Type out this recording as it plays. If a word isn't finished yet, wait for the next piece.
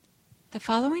The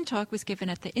following talk was given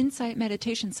at the Insight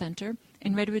Meditation Center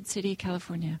in Redwood City,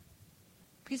 California.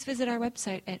 Please visit our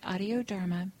website at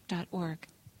audiodharma.org.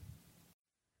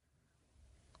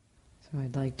 So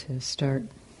I'd like to start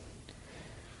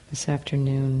this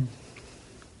afternoon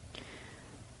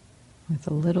with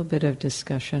a little bit of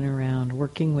discussion around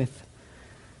working with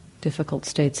difficult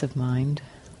states of mind.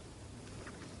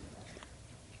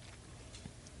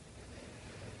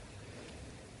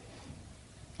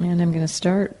 And I'm going to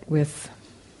start with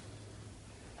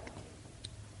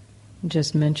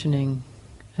just mentioning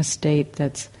a state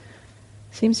that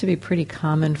seems to be pretty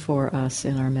common for us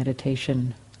in our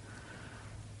meditation.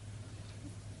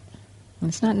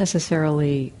 It's not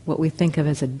necessarily what we think of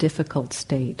as a difficult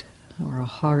state or a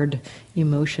hard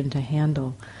emotion to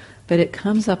handle, but it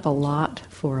comes up a lot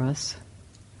for us,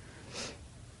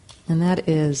 and that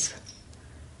is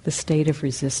the state of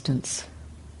resistance.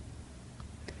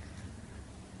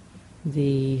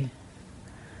 The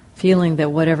feeling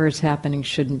that whatever is happening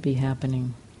shouldn't be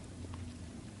happening.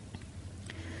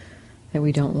 That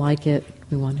we don't like it,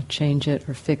 we want to change it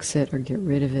or fix it or get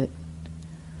rid of it.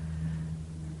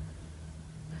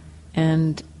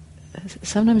 And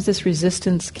sometimes this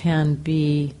resistance can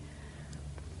be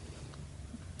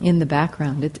in the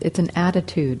background. It's an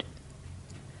attitude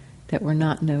that we're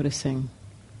not noticing.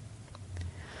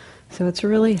 So it's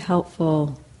really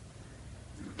helpful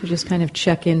to just kind of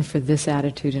check in for this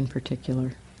attitude in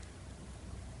particular.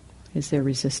 Is there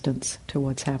resistance to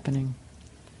what's happening?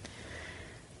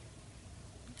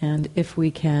 And if we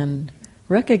can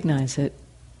recognize it,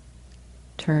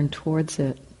 turn towards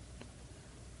it.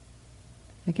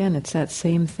 Again, it's that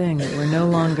same thing that we're no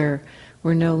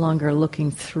longer looking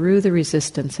through the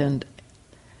resistance and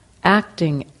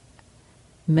acting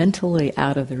mentally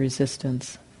out of the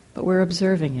resistance, but we're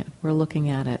observing it, we're looking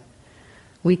at it.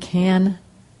 We can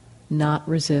not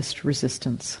resist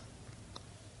resistance.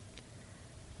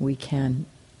 We can,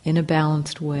 in a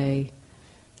balanced way,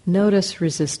 notice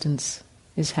resistance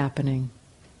is happening.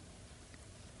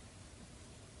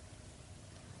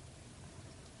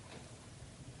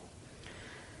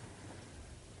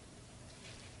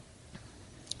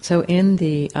 So in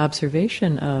the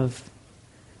observation of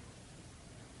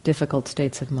difficult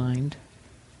states of mind,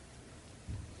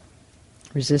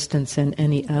 resistance and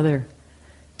any other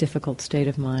difficult state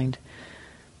of mind,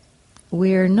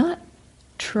 we're not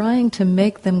trying to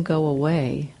make them go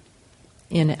away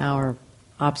in our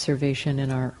observation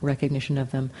and our recognition of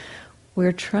them.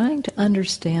 We're trying to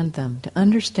understand them, to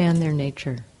understand their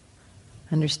nature,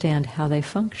 understand how they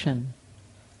function,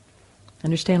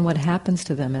 understand what happens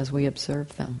to them as we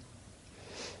observe them.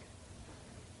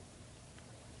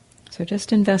 So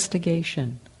just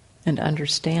investigation and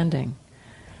understanding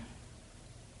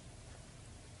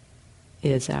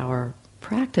is our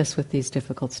practice with these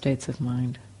difficult states of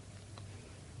mind.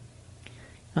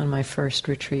 On my first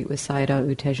retreat with Sayadaw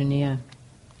U Tejaniya,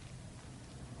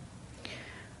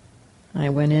 I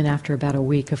went in after about a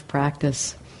week of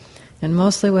practice, and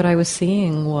mostly what I was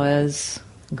seeing was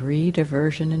greed,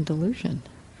 aversion, and delusion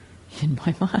in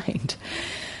my mind.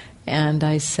 And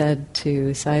I said to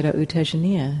Sayadaw U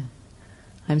Tejaniya,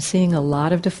 I'm seeing a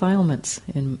lot of defilements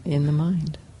in the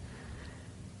mind.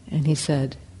 And he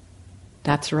said,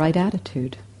 that's the right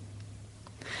attitude.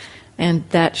 And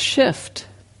that shift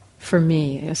for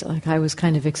me, it was like I was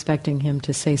kind of expecting him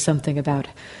to say something about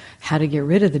how to get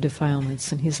rid of the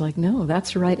defilements. And he's like, no,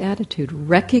 that's the right attitude.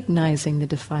 Recognizing the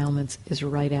defilements is the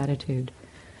right attitude.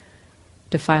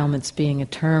 Defilements being a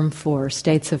term for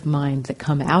states of mind that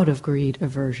come out of greed,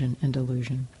 aversion, and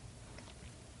delusion.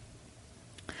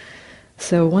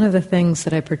 So one of the things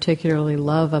that I particularly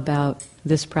love about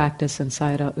this practice and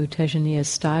Sayadaw U Tejaniya's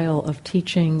style of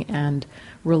teaching and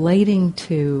relating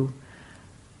to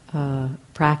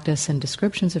practice and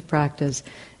descriptions of practice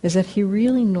is that he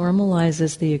really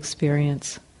normalizes the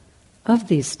experience of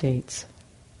these states,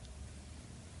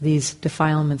 these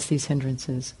defilements, these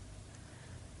hindrances.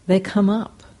 They come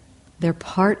up. They're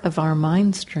part of our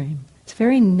mind stream. It's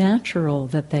very natural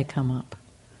that they come up.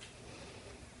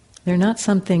 They're not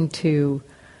something to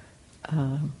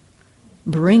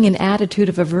bring an attitude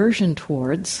of aversion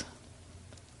towards,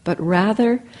 but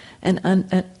rather an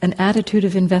attitude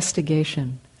of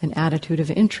investigation, an attitude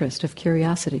of interest, of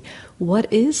curiosity.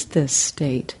 What is this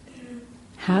state?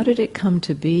 How did it come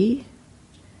to be?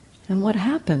 And what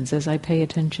happens as I pay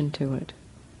attention to it?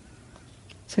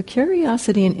 So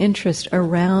curiosity and interest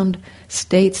around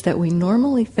states that we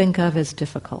normally think of as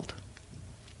difficult.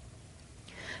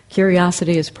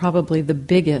 Curiosity is probably the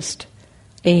biggest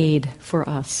aid for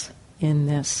us in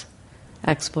this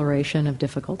exploration of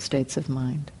difficult states of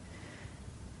mind.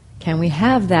 Can we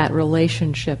have that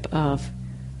relationship of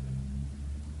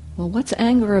Well, what's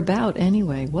anger about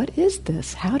anyway? What is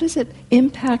this? How does it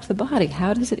impact the body?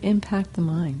 How does it impact the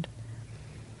mind?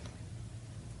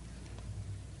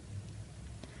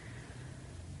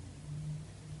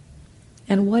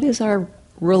 And what is our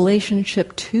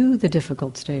relationship to the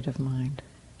difficult state of mind?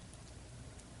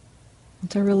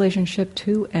 What's our relationship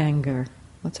to anger?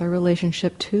 What's our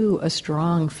relationship to a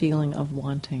strong feeling of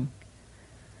wanting?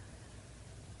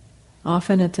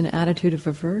 Often it's an attitude of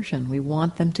aversion. We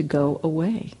want them to go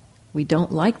away. We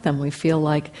don't like them. We feel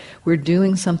like we're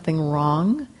doing something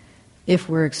wrong if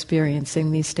we're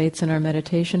experiencing these states in our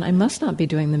meditation. I must not be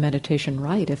doing the meditation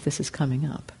right if this is coming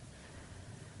up.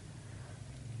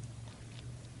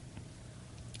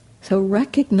 So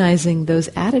recognizing those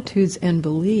attitudes and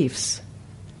beliefs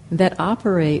that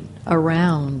operate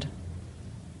around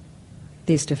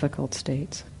these difficult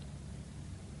states.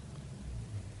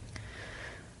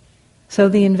 So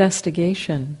the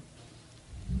investigation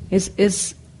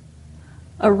is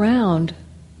around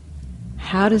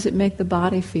how does it make the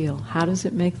body feel? How does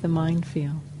it make the mind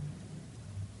feel?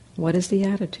 What is the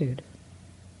attitude?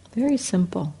 Very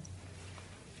simple.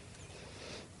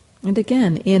 And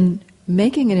again, in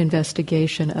making an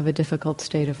investigation of a difficult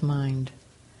state of mind,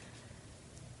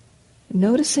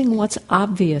 noticing what's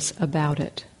obvious about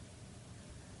it,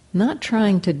 not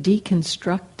trying to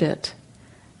deconstruct it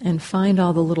and find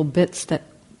all the little bits that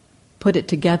put it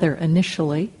together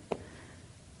initially,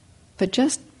 but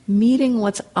just meeting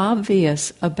what's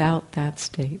obvious about that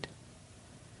state.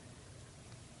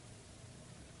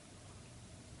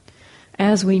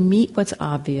 As we meet what's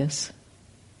obvious,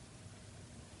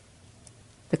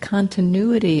 the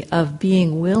continuity of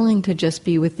being willing to just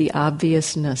be with the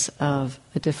obviousness of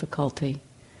a difficulty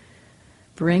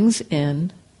brings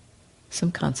in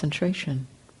some concentration.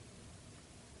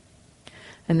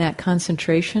 And that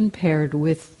concentration paired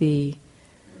with the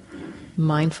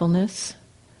mindfulness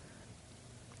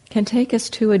can take us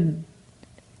to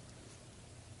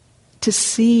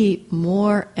see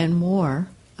more and more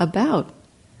about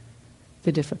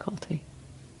the difficulty.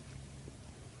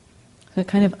 So it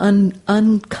kind of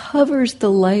uncovers the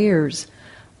layers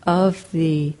of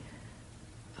the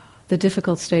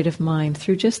difficult state of mind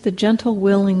through just the gentle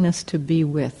willingness to be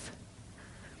with.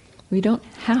 We don't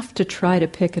have to try to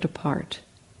pick it apart.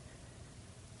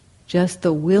 Just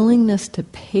the willingness to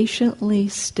patiently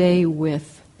stay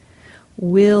with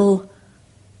will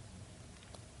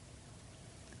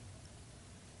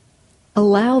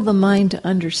allow the mind to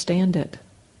understand it,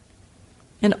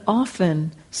 and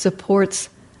often supports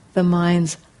the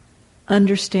mind's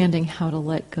understanding how to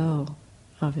let go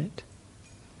of it.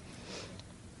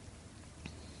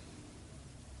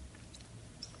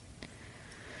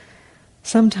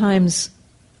 Sometimes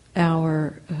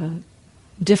our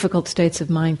difficult states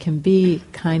of mind can be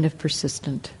kind of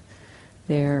persistent.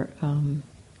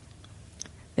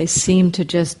 They seem to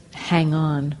just hang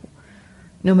on,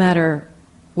 no matter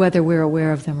whether we're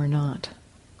aware of them or not.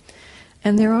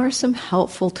 And there are some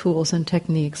helpful tools and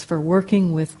techniques for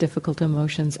working with difficult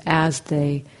emotions as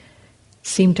they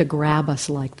seem to grab us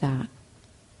like that.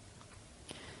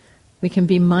 We can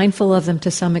be mindful of them to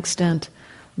some extent,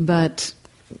 but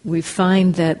we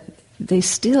find that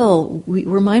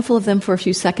we're mindful of them for a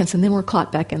few seconds and then we're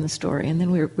caught back in the story. And then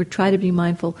we try to be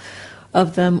mindful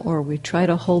of them, or we try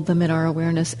to hold them in our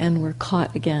awareness and we're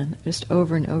caught again, just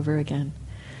over and over again.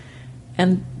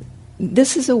 And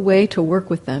this is a way to work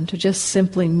with them, to just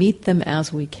simply meet them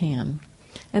as we can.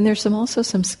 And there's also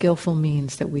some skillful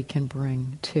means that we can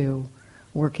bring to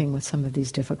working with some of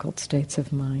these difficult states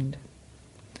of mind.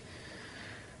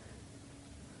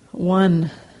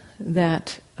 One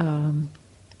that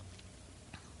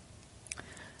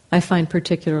I find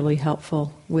particularly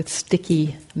helpful with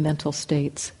sticky mental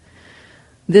states.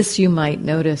 This you might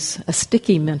notice a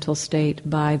sticky mental state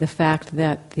by the fact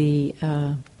that the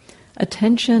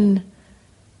attention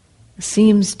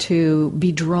seems to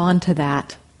be drawn to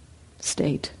that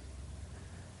state,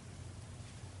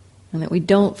 and that we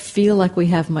don't feel like we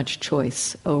have much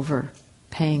choice over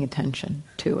paying attention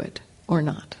to it or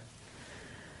not.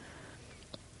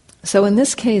 So in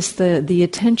this case, the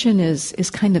attention is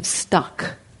kind of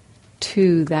stuck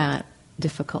to that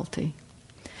difficulty.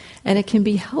 And it can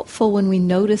be helpful when we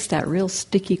notice that real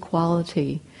sticky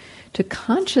quality to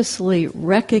consciously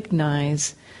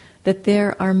recognize that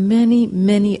there are many,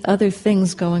 many other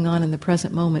things going on in the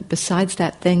present moment besides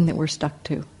that thing that we're stuck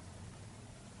to.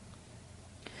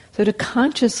 So to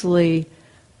consciously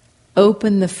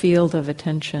open the field of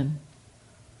attention,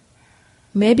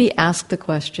 maybe ask the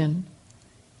question,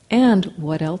 and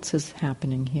what else is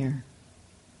happening here?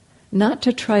 Not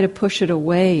to try to push it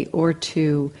away or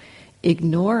to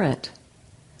ignore it,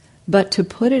 but to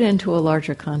put it into a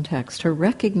larger context, to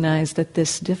recognize that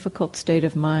this difficult state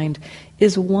of mind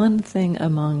is one thing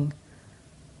among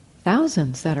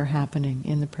thousands that are happening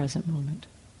in the present moment.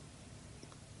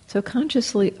 So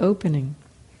consciously opening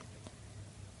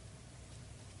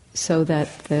so that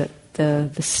the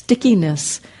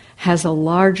stickiness has a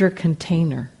larger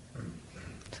container,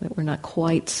 so that we're not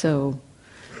quite so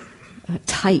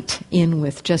tight in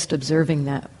with just observing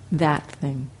that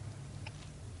thing.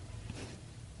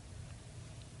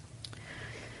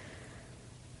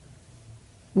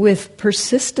 With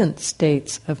persistent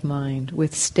states of mind,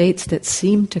 with states that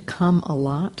seem to come a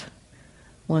lot,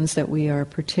 ones that we are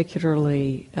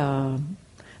particularly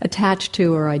attached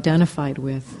to or identified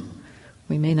with,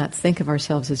 we may not think of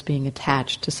ourselves as being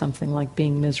attached to something like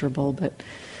being miserable, but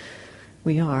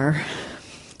we are.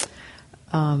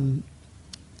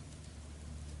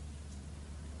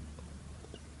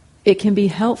 It can be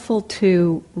helpful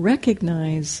to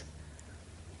recognize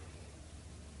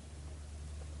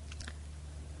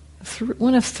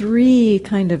one of three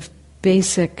kind of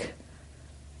basic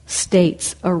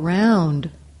states around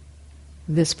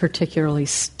this particularly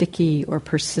sticky or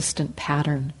persistent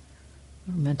pattern,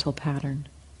 or mental pattern.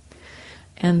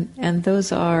 And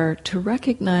those are to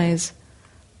recognize,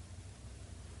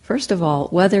 first of all,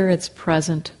 whether it's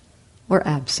present or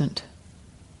absent.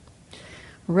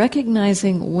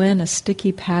 Recognizing when a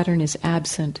sticky pattern is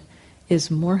absent is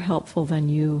more helpful than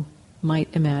you might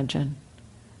imagine.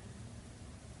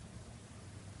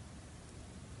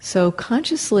 So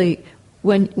consciously,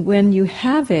 when you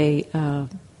have a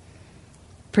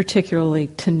particularly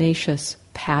tenacious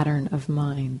pattern of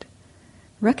mind,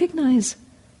 recognize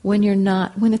when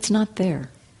it's not there.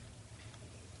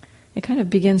 It kind of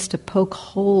begins to poke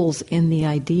holes in the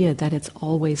idea that it's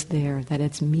always there, that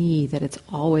it's me, that it's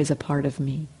always a part of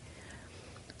me.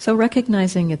 So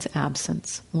recognizing its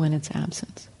absence, when it's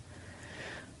absent.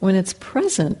 When it's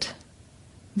present,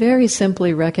 very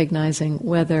simply recognizing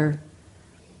whether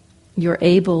you're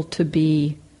able to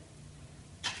be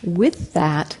with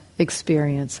that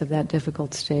experience of that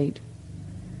difficult state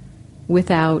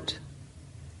without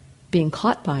being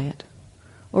caught by it,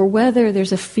 or whether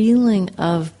there's a feeling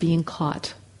of being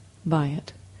caught by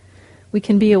it. We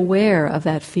can be aware of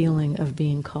that feeling of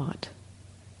being caught.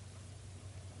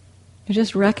 You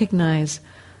just recognize,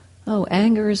 oh,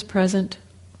 anger is present.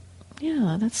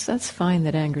 Yeah, that's fine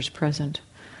that anger's present.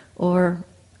 Or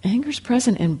anger's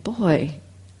present and boy,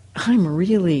 I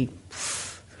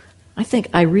think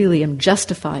I really am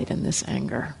justified in this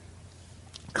anger.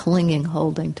 Clinging,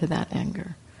 holding to that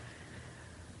anger.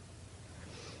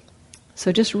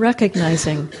 So just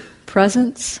recognizing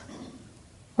presence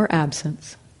or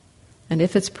absence. And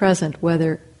if it's present,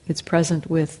 whether it's present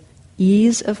with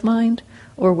ease of mind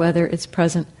or whether it's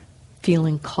present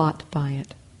feeling caught by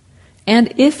it.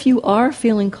 And if you are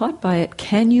feeling caught by it,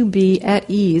 can you be at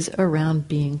ease around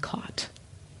being caught?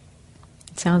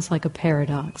 It sounds like a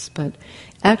paradox, but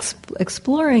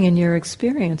exploring in your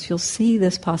experience, you'll see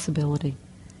this possibility.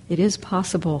 It is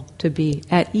possible to be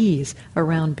at ease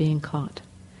around being caught.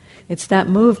 It's that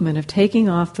movement of taking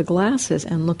off the glasses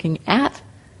and looking at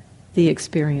the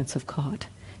experience of caught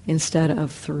instead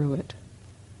of through it.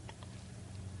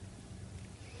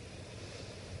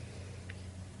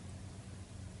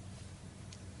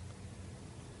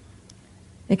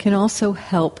 It can also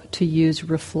help to use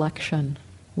reflection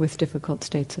with difficult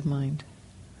states of mind.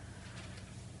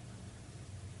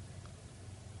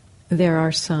 There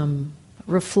are some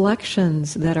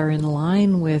reflections that are in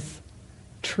line with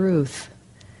truth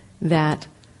that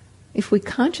if we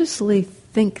consciously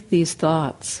think these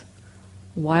thoughts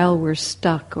while we're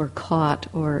stuck or caught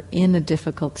or in a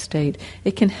difficult state,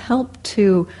 it can help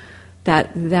to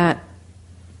that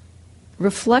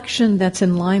reflection that's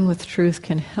in line with truth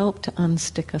can help to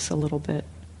unstick us a little bit.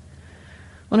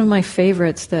 One of my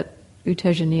favorites that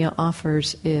Utejaniya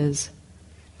offers is,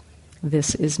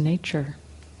 "This is nature."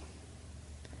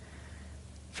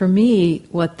 For me,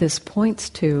 what this points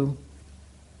to,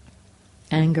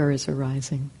 anger is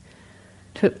arising.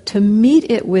 To meet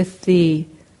it with the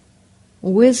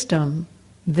wisdom,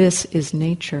 this is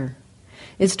nature,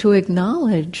 is to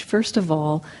acknowledge, first of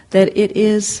all, that it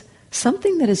is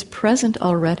something that is present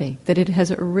already, that it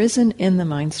has arisen in the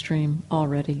mind stream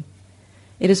already.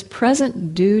 It is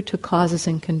present due to causes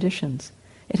and conditions.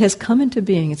 It has come into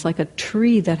being. It's like a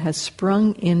tree that has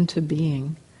sprung into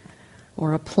being,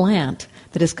 or a plant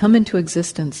that has come into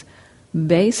existence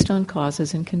based on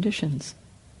causes and conditions.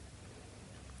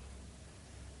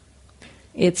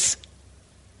 It's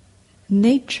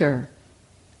nature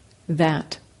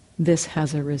that this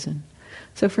has arisen.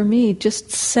 So for me,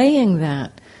 just saying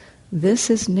that, this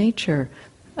is nature,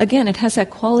 again, it has that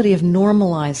quality of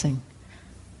normalizing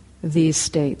these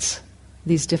states,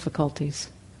 these difficulties,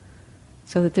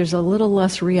 so that there's a little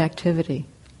less reactivity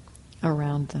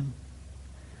around them.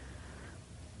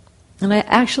 And I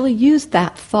actually used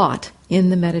that thought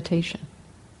in the meditation,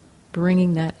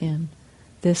 bringing that in.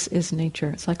 This is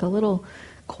nature. It's like a little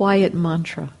quiet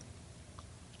mantra.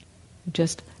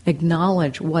 Just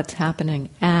acknowledge what's happening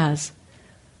as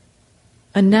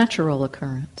a natural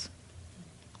occurrence.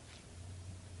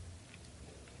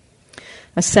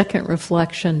 A second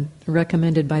reflection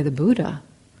recommended by the Buddha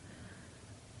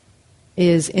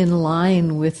is in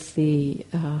line with the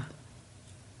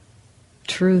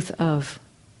truth of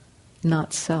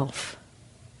not self.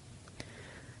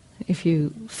 If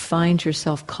you find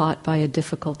yourself caught by a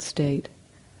difficult state,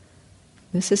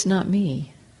 this is not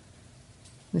me.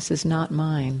 This is not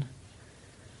mine.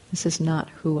 This is not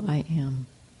who I am.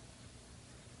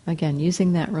 Again,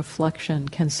 using that reflection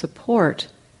can support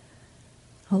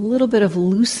a little bit of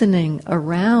loosening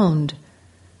around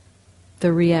the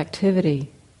reactivity,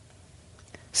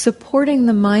 supporting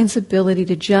the mind's ability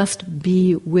to just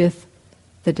be with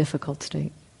the difficult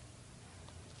state.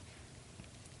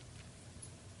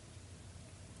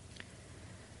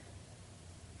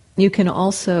 You can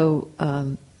also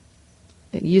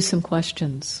use some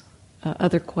questions,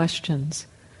 other questions,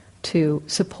 to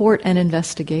support an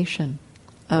investigation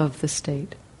of the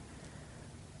state.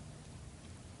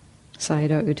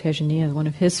 Sayadaw U Tejaniya, one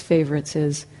of his favorites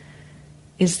is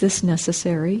this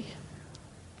necessary?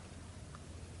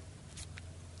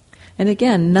 And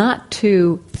again, not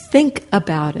to think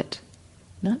about it,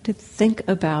 not to think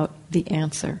about the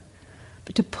answer,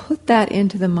 but to put that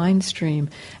into the mind stream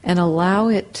and allow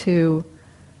it to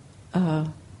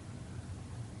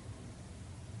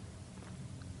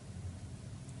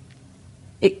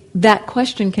that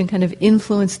question can kind of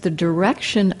influence the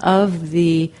direction of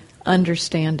the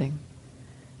understanding.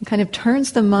 It kind of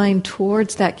turns the mind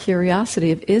towards that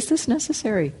curiosity of, is this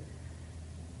necessary?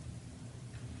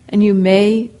 And you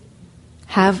may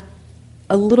have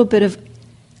a little bit of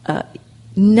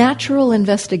natural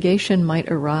investigation might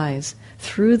arise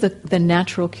through the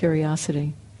natural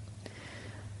curiosity.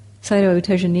 Sayadaw U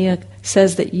Tejaniya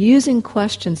says that using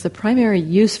questions, the primary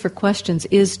use for questions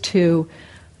is to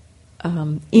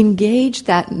engage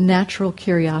that natural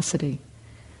curiosity.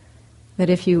 That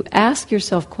if you ask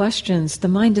yourself questions, the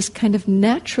mind is kind of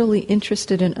naturally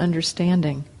interested in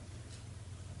understanding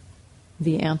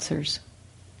the answers.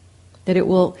 That it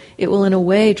will in a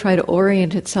way try to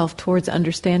orient itself towards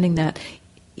understanding that,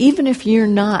 even if you're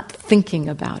not thinking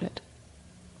about it.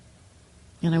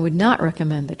 And I would not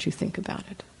recommend that you think about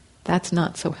it. That's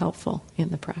not so helpful in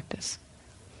the practice.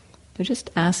 So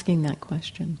just asking that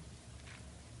question.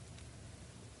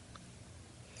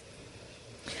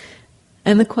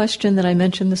 And the question that I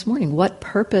mentioned this morning, what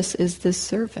purpose is this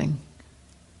serving?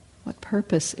 What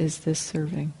purpose is this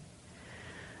serving?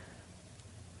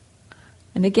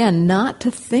 And again, not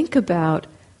to think about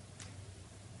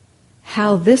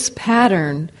how this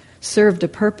pattern served a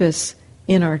purpose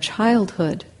in our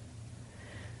childhood,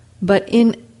 but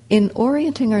in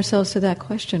orienting ourselves to that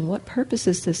question, what purpose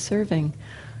is this serving?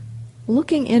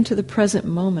 Looking into the present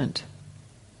moment.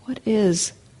 What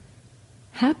is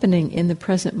happening in the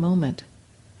present moment?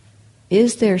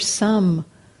 Is there some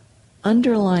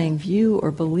underlying view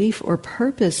or belief or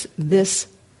purpose this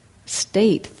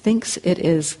state thinks it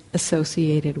is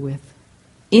associated with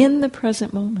in the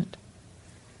present moment?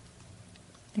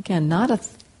 Again, not a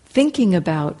thinking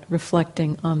about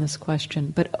reflecting on this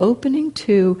question, but opening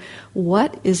to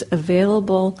what is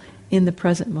available in the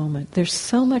present moment. There's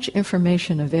so much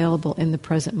information available in the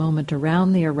present moment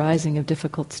around the arising of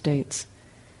difficult states.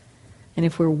 And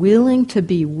if we're willing to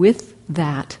be with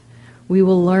that, we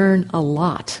will learn a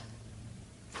lot.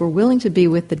 If we're willing to be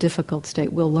with the difficult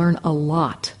state, we'll learn a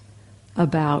lot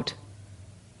about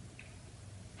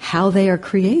how they are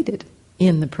created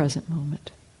in the present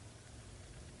moment.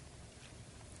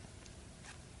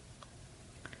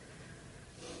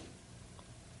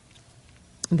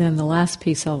 Then the last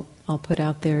piece I'll put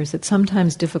out there is that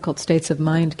sometimes difficult states of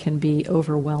mind can be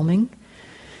overwhelming,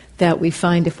 that we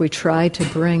find if we try to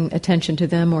bring attention to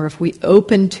them or if we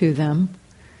open to them,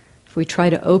 if we try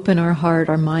to open our heart,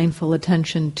 our mindful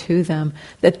attention to them,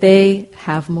 that they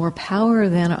have more power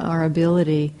than our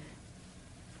ability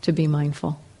to be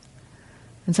mindful.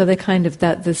 And so they kind of,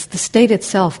 the state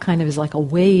itself kind of is like a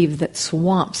wave that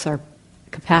swamps our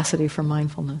capacity for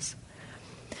mindfulness.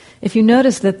 If you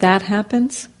notice that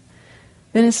happens,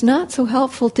 then it's not so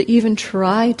helpful to even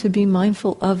try to be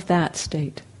mindful of that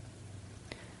state.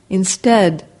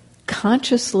 Instead,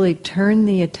 consciously turn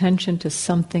the attention to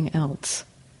something else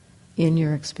in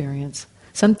your experience.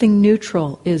 Something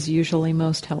neutral is usually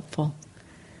most helpful.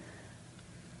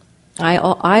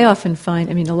 I often find,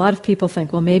 a lot of people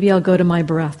think, well, maybe I'll go to my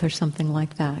breath or something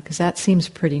like that, because that seems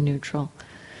pretty neutral.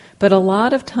 But a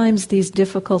lot of times these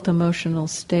difficult emotional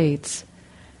states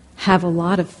have a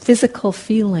lot of physical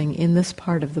feeling in this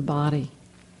part of the body.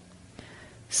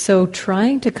 So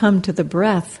trying to come to the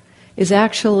breath is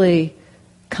actually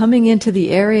coming into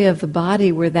the area of the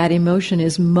body where that emotion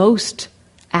is most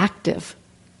active.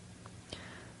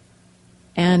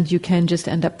 And you can just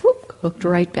end up hooked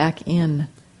right back in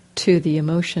to the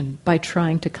emotion by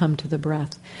trying to come to the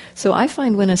breath. So I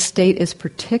find when a state is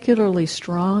particularly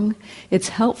strong, it's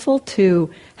helpful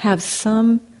to have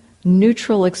some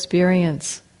neutral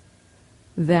experience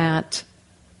that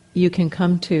you can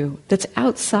come to that's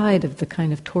outside of the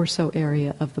kind of torso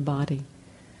area of the body.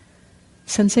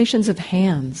 Sensations of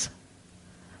hands.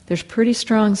 There's pretty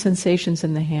strong sensations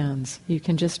in the hands. You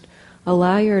can just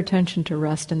allow your attention to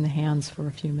rest in the hands for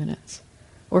a few minutes.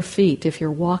 Or feet, if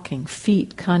you're walking,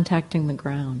 feet contacting the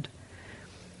ground.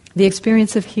 The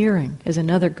experience of hearing is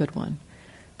another good one,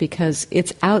 because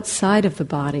it's outside of the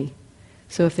body.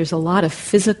 So if there's a lot of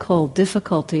physical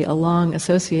difficulty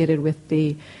associated with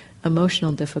the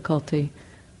emotional difficulty,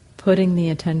 putting the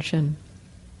attention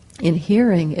in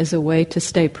hearing is a way to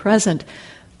stay present,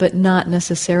 but not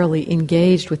necessarily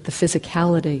engaged with the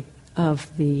physicality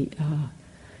of the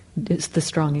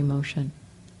strong emotion.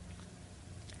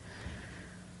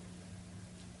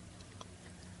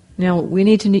 Now, we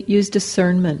need to use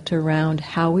discernment around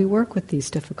how we work with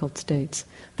these difficult states.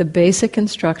 The basic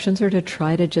instructions are to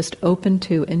try to just open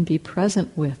to and be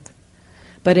present with.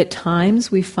 But at times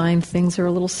we find things are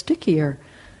a little stickier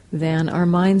than our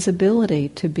mind's ability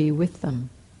to be with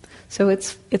them. So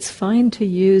it's fine to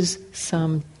use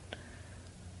some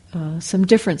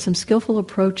skillful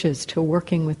approaches to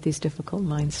working with these difficult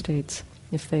mind states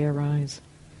if they arise.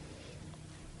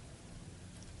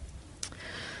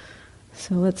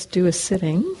 So let's do a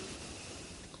sitting.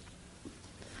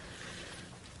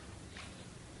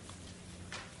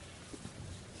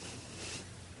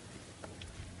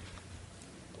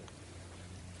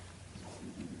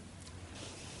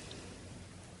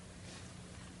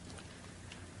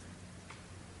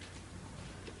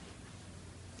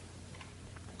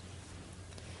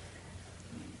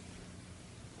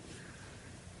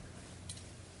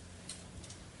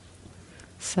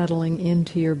 Settling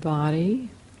into your body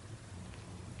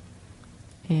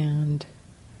and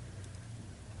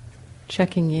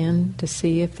checking in to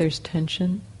see if there's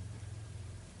tension,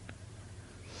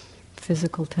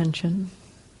 physical tension.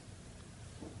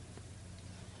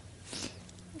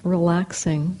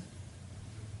 Relaxing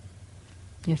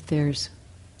if there's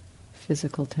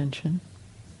physical tension.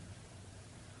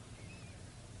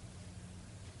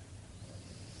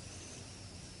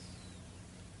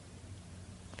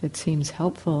 If it seems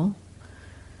helpful,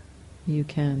 you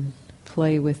can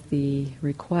play with the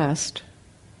request,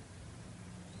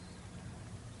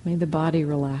 may the body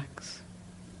relax.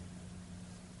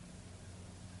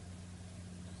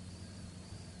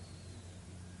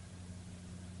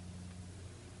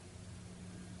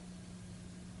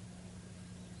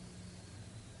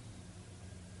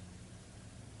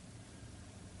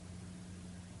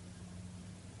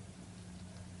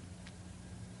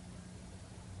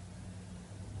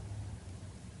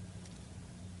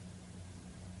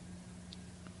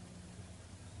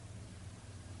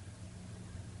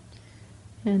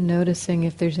 And noticing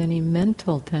if there's any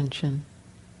mental tension.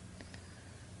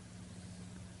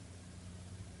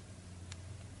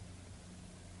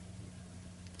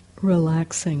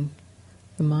 Relaxing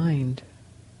the mind.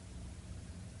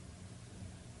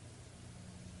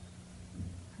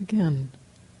 Again,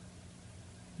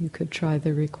 you could try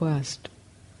the request.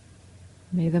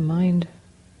 May the mind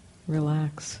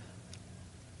relax.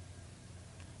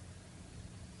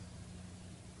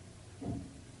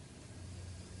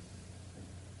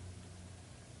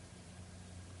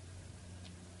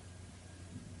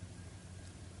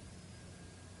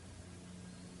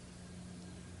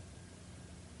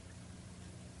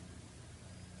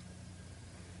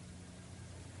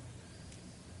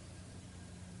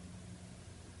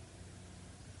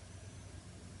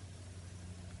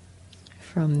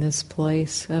 From this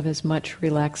place of as much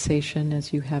relaxation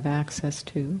as you have access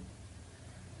to,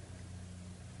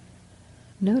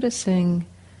 noticing,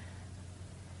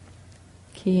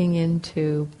 keying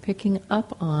into, picking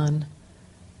up on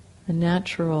a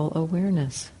natural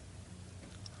awareness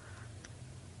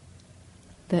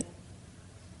that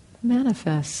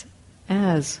manifests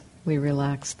as we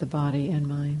relax the body and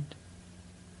mind.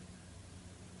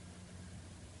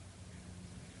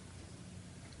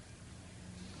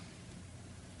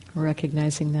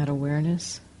 recognizing that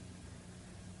awareness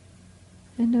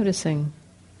and noticing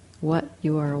what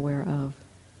you are aware of.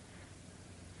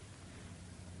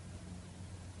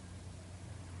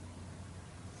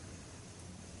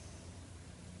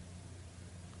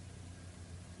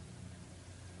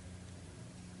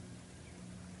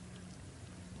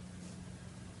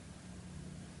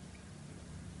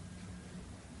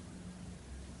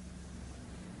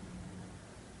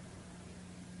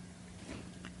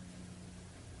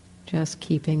 Just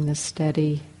keeping the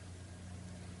steady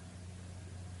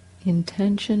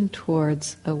intention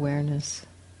towards awareness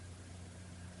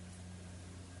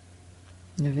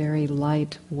in a very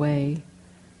light way,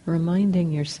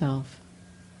 reminding yourself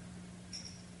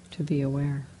to be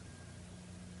aware.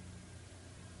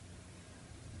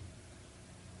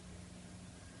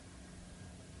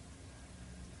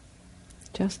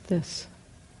 Just this.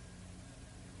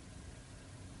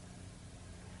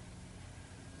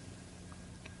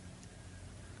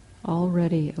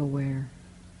 Already aware.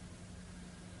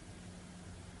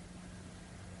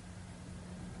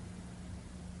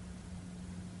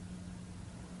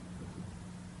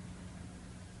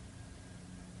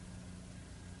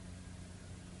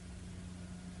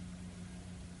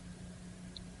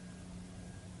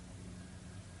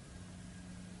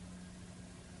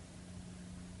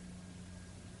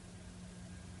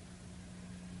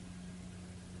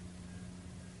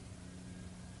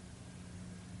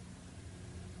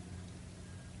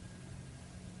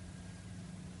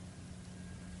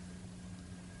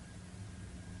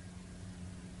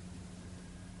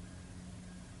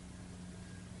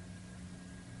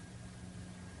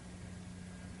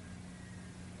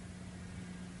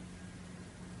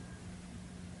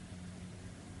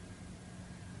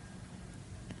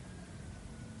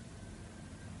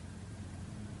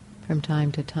 From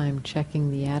time to time,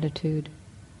 checking the attitude,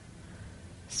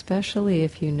 especially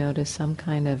if you notice some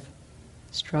kind of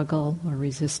struggle or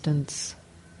resistance,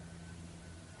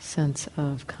 sense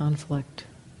of conflict.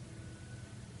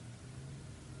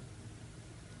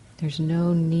 There's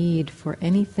no need for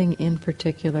anything in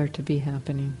particular to be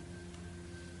happening.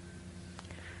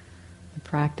 The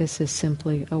practice is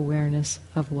simply awareness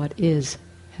of what is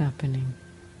happening.